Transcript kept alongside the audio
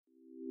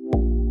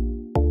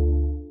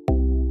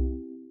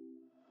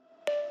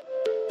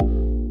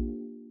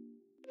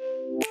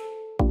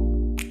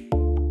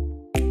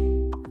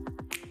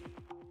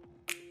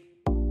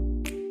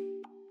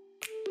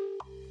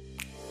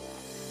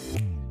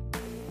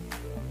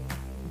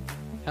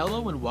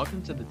Hello and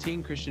welcome to the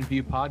Teen Christian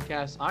View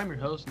podcast. I'm your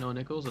host, Noah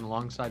Nichols, and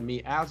alongside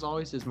me, as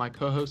always, is my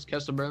co-host,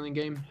 Kessler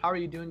Burlingame. How are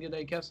you doing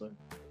today, Kessler?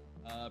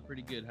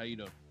 Pretty good. How you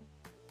doing?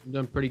 I'm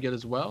doing pretty good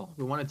as well.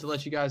 We wanted to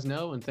let you guys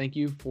know and thank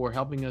you for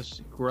helping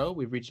us grow.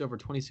 We've reached over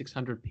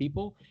 2,600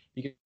 people.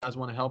 If you guys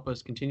want to help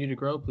us continue to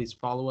grow, please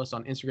follow us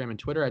on Instagram and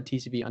Twitter at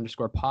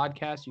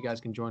TCV_podcast. You guys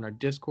can join our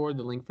Discord.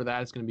 The link for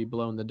that is going to be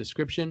below in the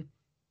description.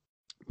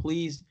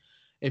 Please,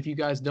 if you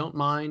guys don't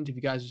mind, if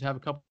you guys just have a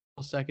couple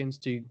seconds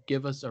to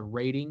give us a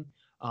rating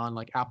on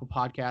like Apple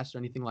Podcasts or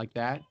anything like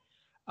that,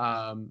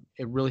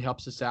 it really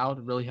helps us out.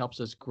 It really helps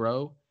us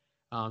grow.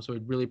 So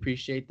we'd really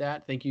appreciate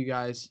that. Thank you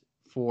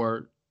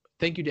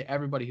to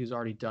everybody who's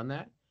already done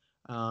that.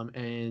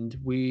 And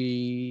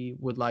we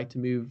would like to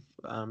move.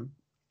 I'm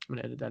going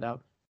to edit that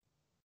out.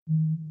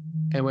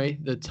 Anyway,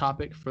 the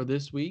topic for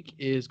this week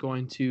is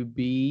going to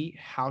be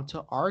how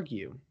to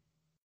argue.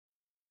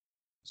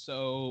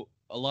 So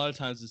a lot of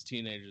times as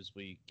teenagers,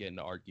 we get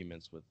into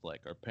arguments with like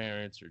our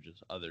parents or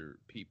just other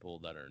people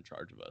that are in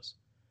charge of us.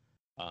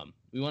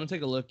 We want to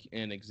take a look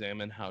and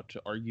examine how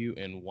to argue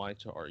and why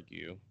to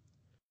argue,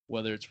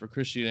 whether it's for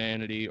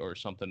Christianity or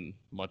something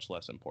much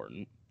less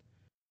important.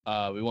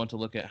 We want to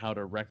look at how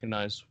to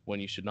recognize when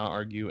you should not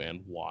argue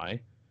and why.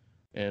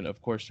 And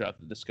of course, throughout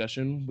the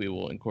discussion, we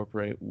will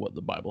incorporate what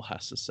the Bible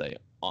has to say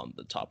on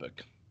the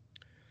topic.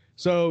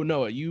 So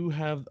Noah,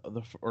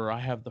 I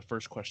have the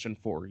first question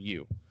for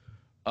you.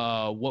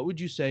 What would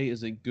you say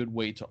is a good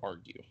way to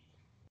argue?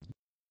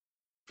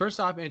 First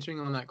off, answering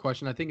on that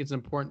question, I think it's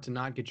important to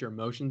not get your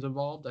emotions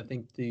involved. I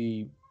think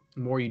the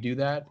more you do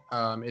that,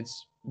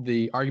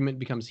 the argument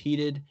becomes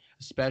heated,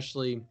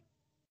 especially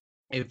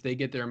if they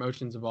get their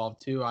emotions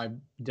involved too. I've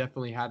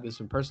definitely had this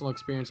in personal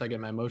experience. I get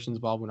my emotions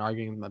involved when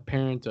arguing with my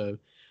parent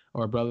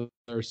or a brother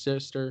or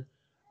sister.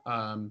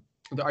 The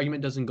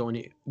argument doesn't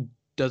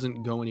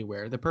go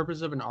anywhere. The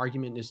purpose of an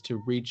argument is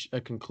to reach a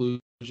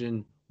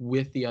conclusion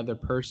with the other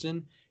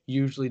person.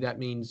 Usually that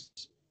means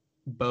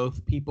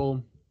both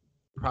people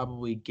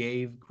probably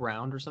gave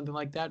ground or something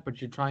like that,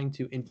 but you're trying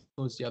to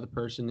influence the other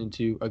person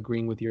into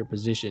agreeing with your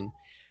position,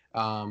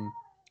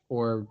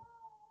 or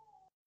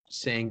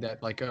saying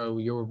that like, oh,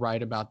 you were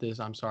right about this,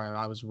 I'm sorry,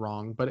 I was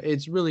wrong. But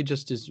it's really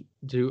just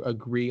to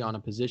agree on a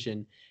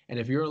position. And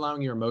if you're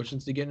allowing your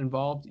emotions to get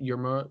involved,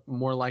 you're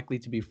more likely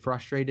to be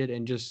frustrated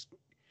and just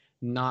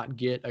not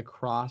get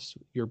across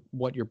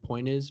what your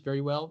point is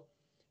very well.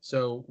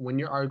 So when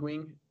you're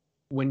arguing,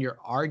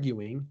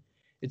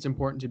 it's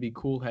important to be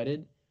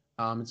cool-headed.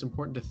 It's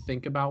important to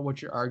think about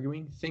what you're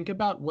arguing. Think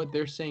about what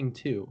they're saying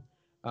too,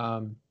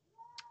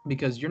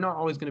 because you're not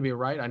always going to be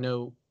right. I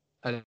know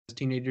as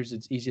teenagers,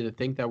 it's easy to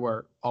think that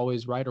we're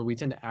always right, or we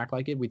tend to act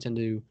like it. We tend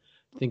to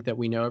think that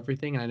we know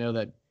everything. And I know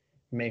that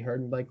may hurt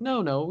and be like,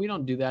 no, we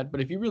don't do that.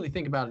 But if you really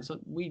think about it,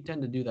 we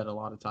tend to do that a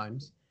lot of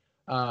times.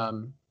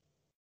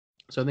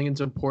 So I think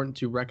it's important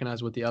to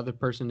recognize what the other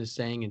person is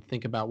saying and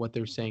think about what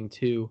they're saying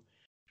too.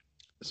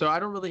 So I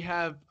don't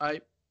have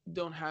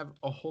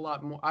a whole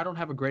lot more. I don't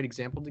have a great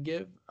example to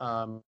give.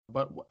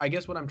 But I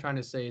guess what I'm trying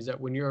to say is that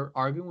when you're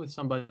arguing with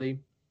somebody,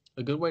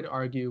 a good way to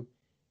argue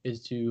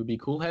is to be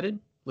cool-headed,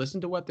 listen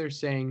to what they're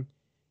saying,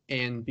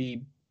 and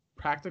be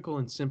practical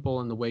and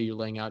simple in the way you're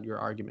laying out your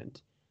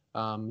argument.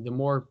 The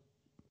more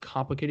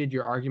complicated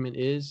your argument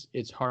is,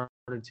 it's harder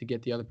to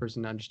get the other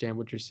person to understand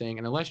what you're saying.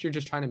 And unless you're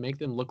just trying to make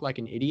them look like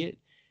an idiot,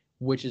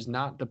 which is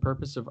not the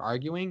purpose of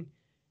arguing,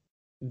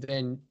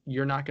 then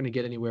you're not going to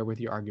get anywhere with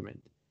your argument.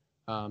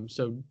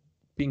 So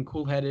being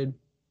cool-headed,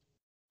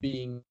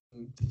 being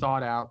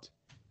thought out,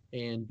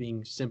 and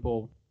being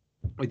simple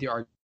with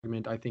your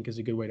argument, I think, is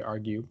a good way to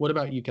argue. What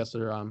about you,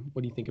 Kessler?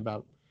 What do you think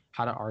about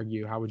how to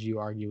argue? How would you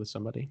argue with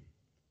somebody?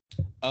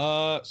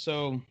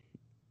 So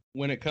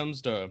when it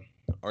comes to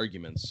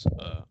arguments,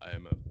 I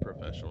am a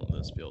professional in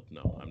this field.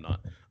 No, I'm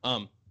not.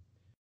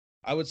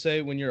 I would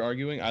say when you're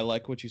arguing, I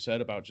like what you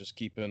said about just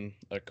keeping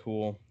a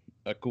cool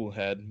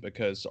head,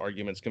 because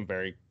arguments can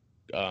very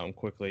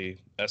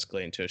quickly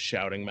escalate into a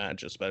shouting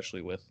match,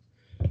 especially with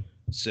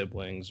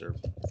siblings or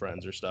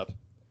friends or stuff.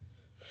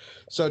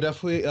 So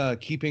definitely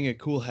keeping a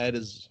cool head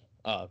is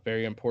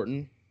very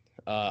important.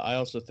 I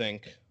also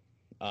think,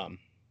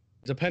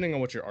 depending on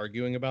what you're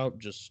arguing about,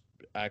 just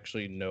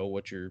actually know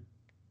what you're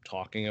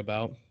talking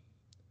about.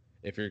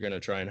 If you're going to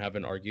try and have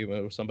an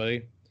argument with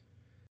somebody,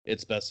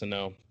 it's best to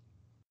know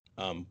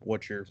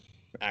what you're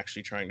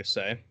actually trying to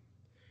say.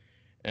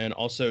 And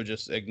also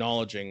just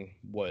acknowledging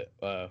what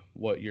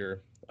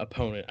your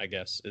opponent, I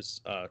guess, is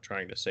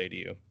trying to say to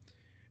you,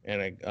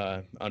 and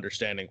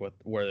understanding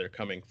where they're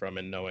coming from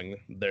and knowing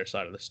their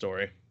side of the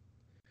story.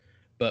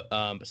 But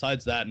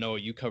besides that, Noah,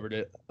 you covered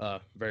it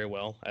very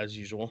well, as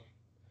usual.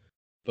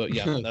 But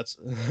yeah,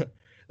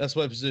 that's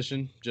my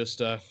position.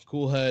 Just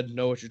cool head,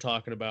 know what you're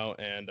talking about,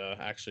 and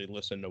actually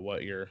listen to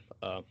what your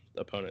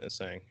opponent is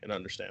saying and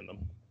understand them.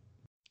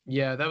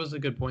 Yeah, that was a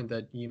good point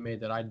that you made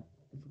that I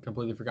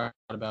completely forgot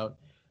about.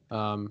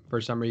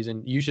 For some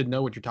reason, you should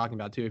know what you're talking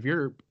about too. If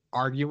you're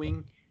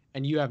arguing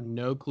and you have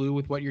no clue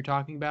with what you're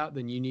talking about,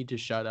 then you need to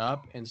shut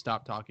up and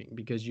stop talking,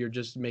 because you're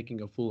just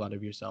making a fool out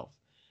of yourself.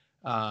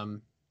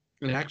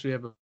 And actually, we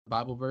have a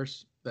Bible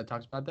verse that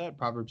talks about that.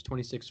 Proverbs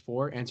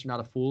 26:4. Answer not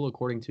a fool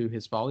according to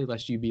his folly,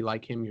 lest you be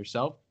like him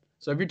yourself.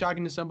 So if you're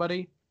talking to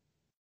somebody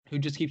who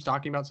just keeps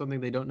talking about something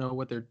they don't know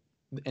what they're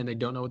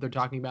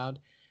talking about,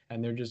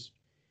 and they're just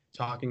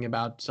talking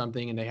about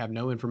something and they have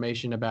no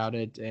information about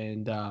it,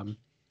 and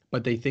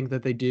but they think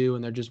that they do,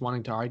 and they're just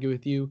wanting to argue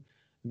with you,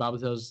 the Bible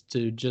tells us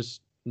to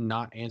just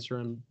not answer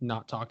them,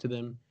 not talk to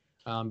them.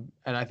 And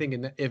I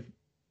think if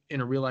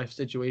in a real life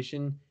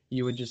situation,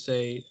 you would just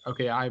say,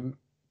 okay, I'm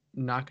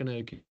not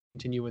going to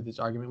continue with this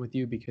argument with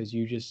you because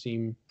you just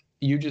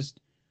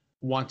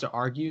want to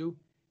argue.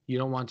 You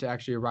don't want to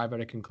actually arrive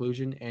at a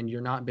conclusion, and you're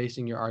not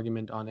basing your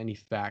argument on any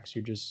facts.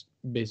 You're just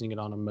basing it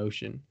on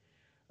emotion.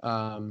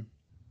 All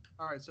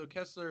right, so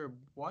Kessler,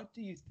 what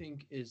do you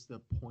think is the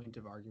point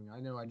of arguing?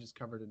 I know I just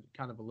covered it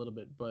kind of a little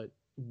bit, but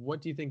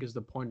what do you think is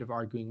the point of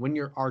arguing? When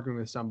you're arguing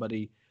with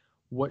somebody,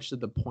 what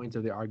should the point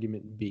of the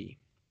argument be?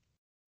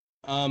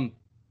 I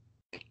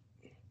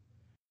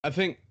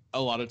think a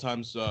lot of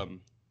times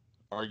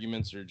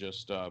arguments are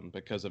just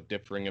because of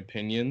differing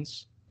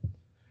opinions.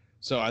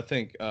 So I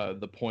think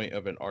the point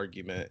of an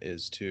argument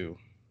is to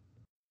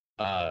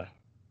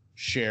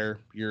share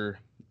your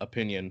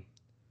opinion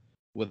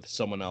with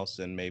someone else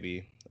and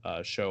maybe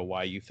show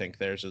why you think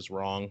theirs is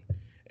wrong,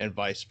 and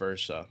vice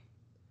versa.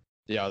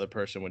 The other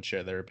person would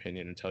share their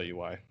opinion and tell you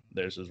why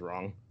theirs is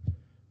wrong.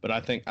 But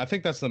I think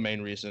that's the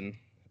main reason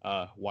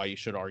why you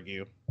should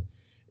argue,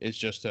 is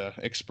just to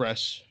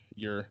express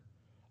your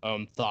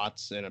own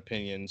thoughts and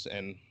opinions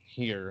and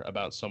hear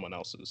about someone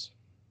else's.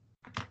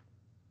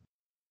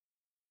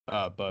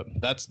 But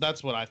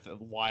that's what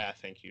why I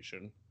think you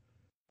should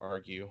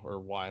argue, or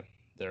why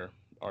their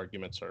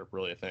arguments are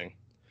really a thing.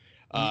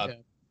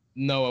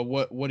 Noah,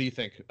 what do you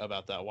think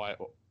about that? Why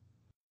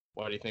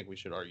do you think we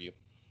should argue?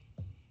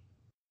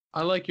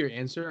 I like your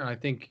answer, and I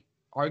think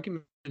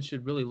arguments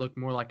should really look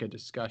more like a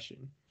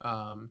discussion.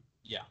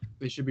 Yeah,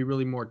 they should be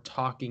really more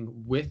talking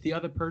with the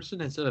other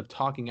person instead of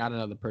talking at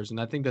another person.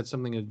 I think that's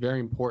something that's very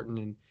important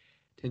and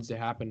tends to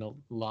happen a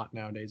lot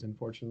nowadays,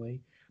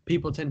 unfortunately.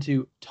 People tend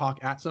to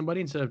talk at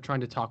somebody instead of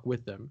trying to talk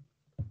with them.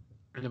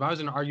 And if I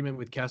was in an argument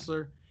with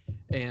Kessler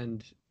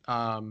and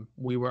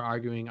we were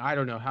arguing, I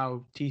don't know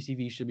how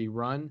TCV should be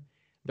run,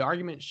 the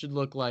argument should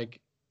look like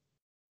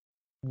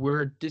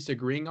we're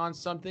disagreeing on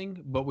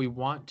something, but we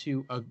want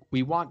to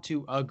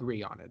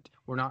agree on it.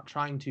 We're not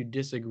trying to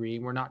disagree.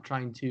 We're not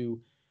trying to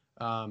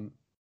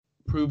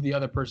prove the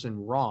other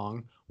person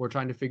wrong. We're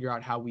trying to figure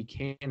out how we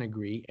can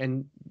agree.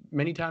 And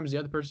many times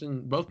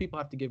both people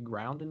have to give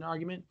ground in an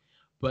argument,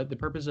 but the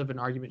purpose of an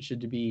argument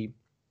should be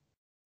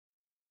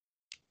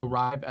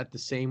arrive at the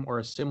same or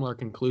a similar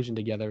conclusion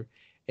together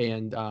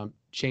and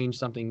change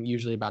something,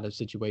 usually about a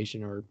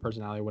situation or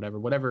personality or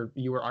whatever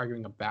you were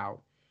arguing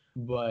about.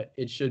 But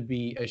it should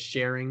be a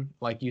sharing,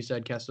 like you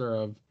said, Kessler,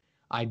 of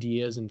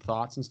ideas and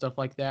thoughts and stuff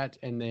like that,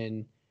 and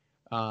then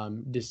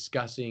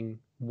discussing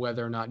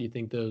whether or not you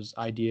think those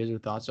ideas or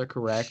thoughts are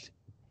correct,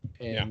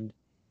 and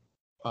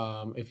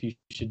if you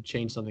should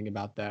change something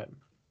about that.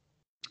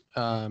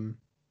 I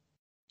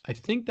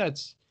think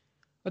that's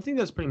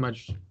pretty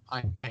much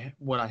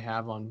what I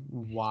have on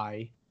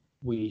why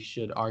we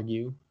should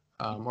argue,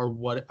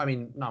 or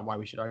not why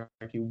we should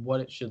argue,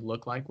 what it should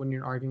look like when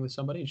you're arguing with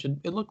somebody. It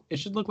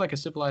should look like a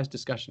civilized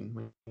discussion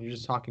when you're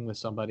just talking with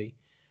somebody.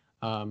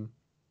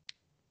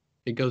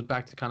 It goes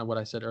back to kind of what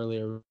I said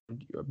earlier,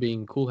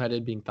 being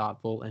cool-headed, being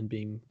thoughtful, and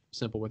being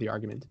simple with the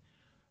argument.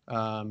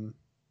 I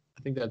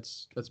think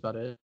that's about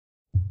it.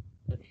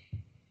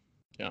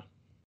 Yeah.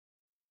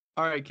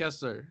 All right,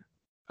 Kessler.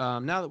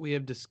 Now that we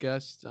have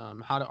discussed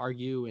how to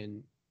argue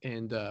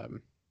and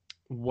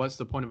what's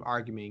the point of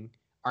arguing,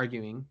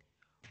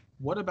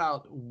 what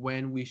about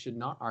when we should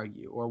not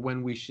argue, or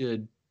when we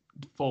should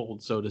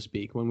fold, so to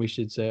speak, when we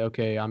should say,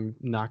 okay, I'm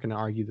not going to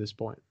argue this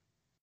point?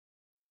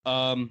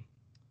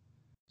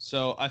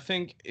 So I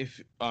think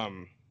if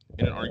in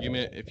an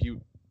argument, if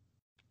you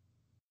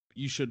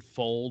should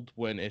fold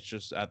when it's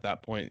just at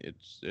that point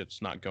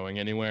it's not going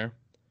anywhere.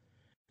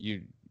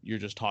 You're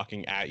just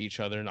talking at each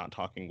other, not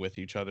talking with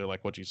each other,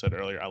 like what you said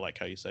earlier. I like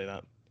how you say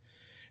that.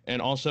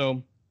 And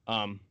also,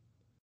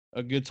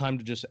 a good time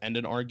to just end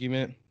an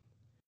argument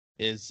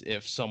is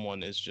if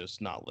someone is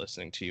just not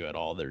listening to you at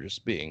all. They're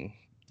just being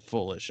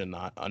foolish and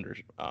not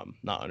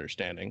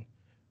understanding.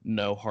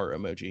 No heart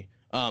emoji.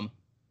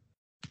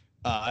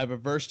 I have a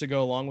verse to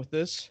go along with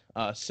this.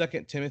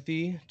 2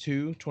 Timothy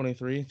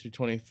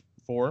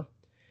 2:23-24.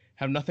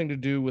 Have nothing to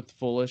do with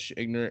foolish,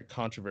 ignorant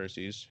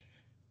controversies.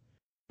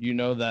 You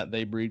know that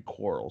they breed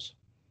quarrels.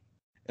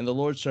 And the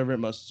Lord's servant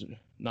must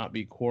not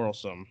be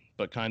quarrelsome,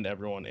 but kind to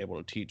everyone, able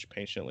to teach,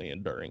 patiently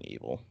enduring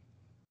evil.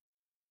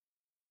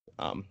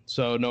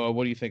 So Noah,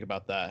 what do you think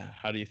about that?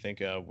 How do you think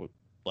what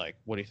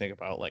do you think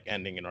about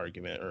ending an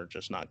argument or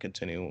just not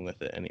continuing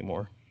with it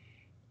anymore?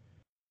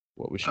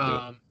 What we should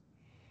do?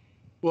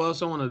 Well, I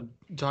also want to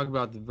talk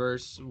about the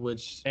verse,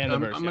 which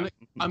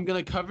I'm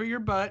gonna cover your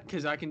butt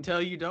because I can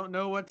tell you don't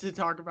know what to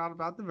talk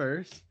about the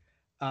verse.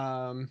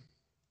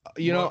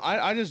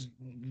 I just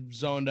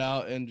zoned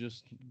out and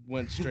just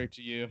went straight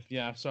to you.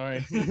 Yeah,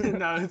 sorry.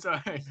 No, it's all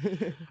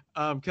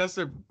right.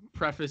 Kessler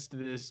prefaced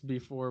this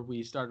before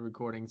we started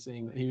recording,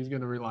 saying that he was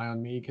going to rely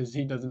on me because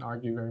he doesn't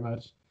argue very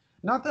much.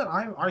 Not that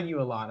I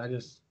argue a lot.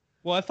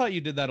 Well, I thought you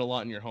did that a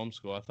lot in your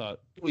homeschool. I thought.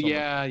 Well,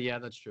 yeah,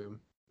 that's true.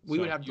 We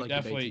would have you like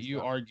definitely debates and you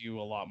stuff.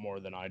 argue a lot more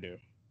than I do.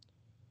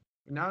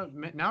 Now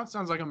it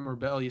sounds like I'm a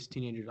rebellious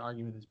teenager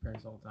arguing with his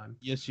parents all the time.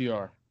 Yes, you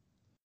are.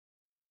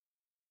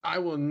 I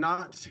will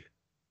not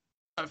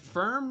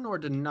affirm nor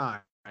deny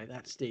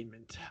that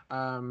statement.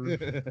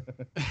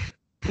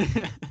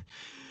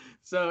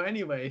 So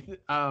anyway,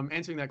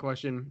 answering that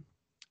question,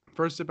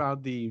 first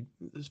about the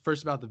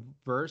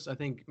verse. I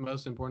think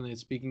most importantly,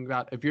 it's speaking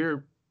about if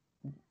you're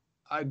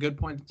a good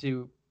point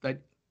to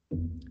that.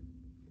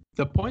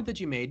 The point that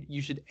you made,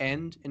 you should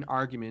end an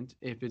argument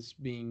if it's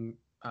being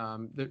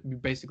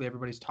basically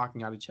everybody's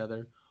talking at each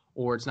other,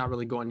 or it's not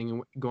really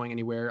going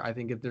anywhere. I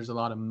think if there's a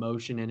lot of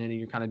motion in it and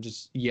you're kind of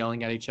just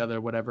yelling at each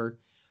other, whatever.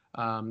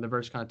 The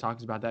verse kind of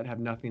talks about that have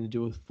nothing to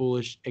do with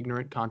foolish,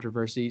 ignorant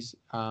controversies.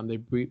 They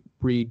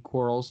breed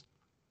quarrels.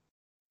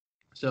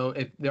 So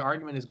if the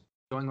argument is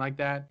going like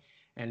that,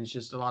 and it's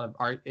just a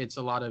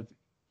lot of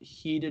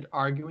heated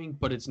arguing,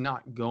 but it's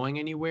not going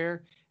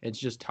anywhere. It's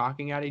just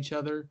talking at each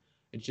other.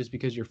 It's just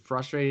because you're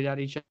frustrated at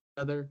each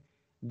other.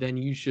 Then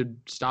you should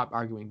stop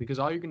arguing because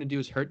all you're going to do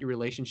is hurt your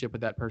relationship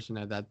with that person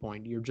at that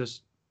point. You're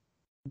just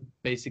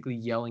basically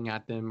yelling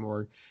at them,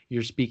 or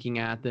you're speaking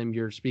at them,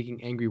 you're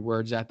speaking angry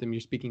words at them, you're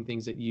speaking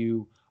things that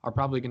you are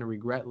probably going to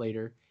regret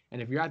later.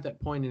 And if you're at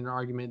that point in an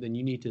argument, then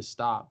you need to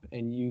stop,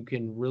 and you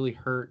can really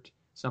hurt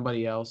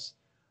somebody else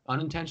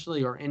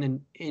unintentionally or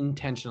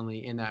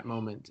intentionally in that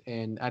moment.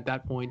 And at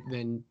that point,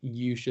 then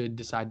you should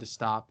decide to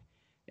stop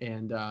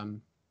and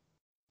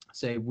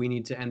say, we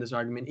need to end this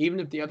argument. Even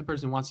if the other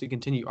person wants to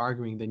continue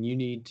arguing, then you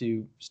need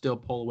to still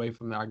pull away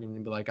from the argument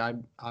and be like,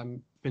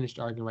 I'm finished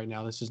arguing right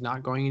now. This is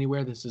not going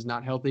anywhere. This is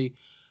not healthy.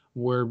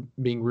 We're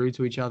being rude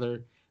to each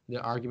other. The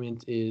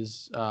argument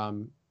is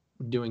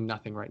doing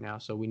nothing right now,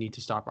 so we need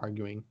to stop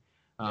arguing.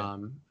 Yeah.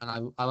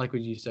 And I like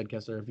what you said,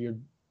 Kessler. If you're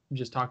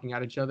just talking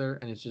at each other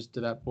and it's just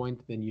to that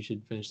point, then you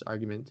should finish the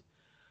argument.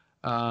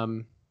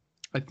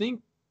 I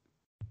think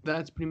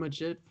that's pretty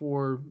much it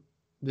for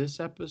this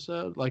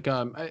episode. Like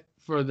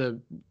for the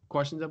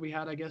questions that we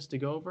had, I guess, to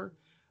go over.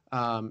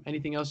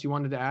 Anything else you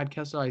wanted to add,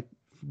 Kessler?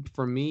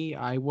 For me,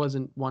 I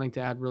wasn't wanting to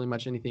add really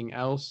much anything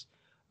else.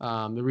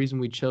 The reason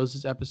we chose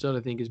this episode,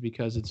 I think, is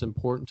because it's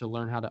important to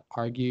learn how to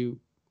argue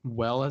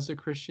well as a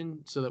Christian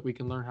so that we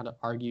can learn how to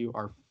argue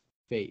our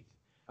faith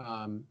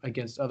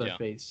against other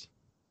faiths.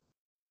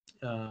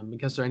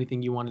 Is there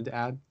anything you wanted to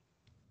add?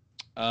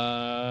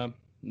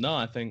 No,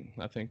 I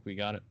think we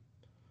got it.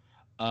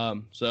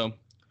 So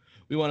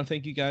we want to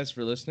thank you guys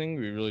for listening.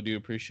 We really do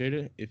appreciate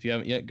it. If you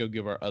haven't yet, go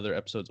give our other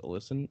episodes a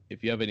listen.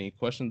 If you have any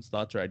questions,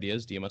 thoughts, or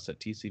ideas, DM us at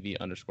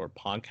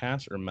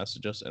TCV_podcast or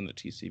message us in the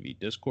TCV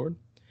Discord.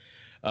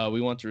 We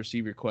want to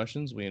receive your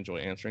questions. We enjoy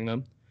answering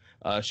them.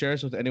 Share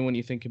us with anyone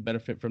you think could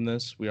benefit from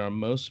this. We are on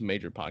most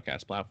major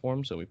podcast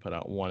platforms, so we put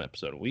out one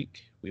episode a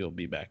week. We will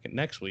be back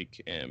next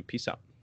week, and peace out.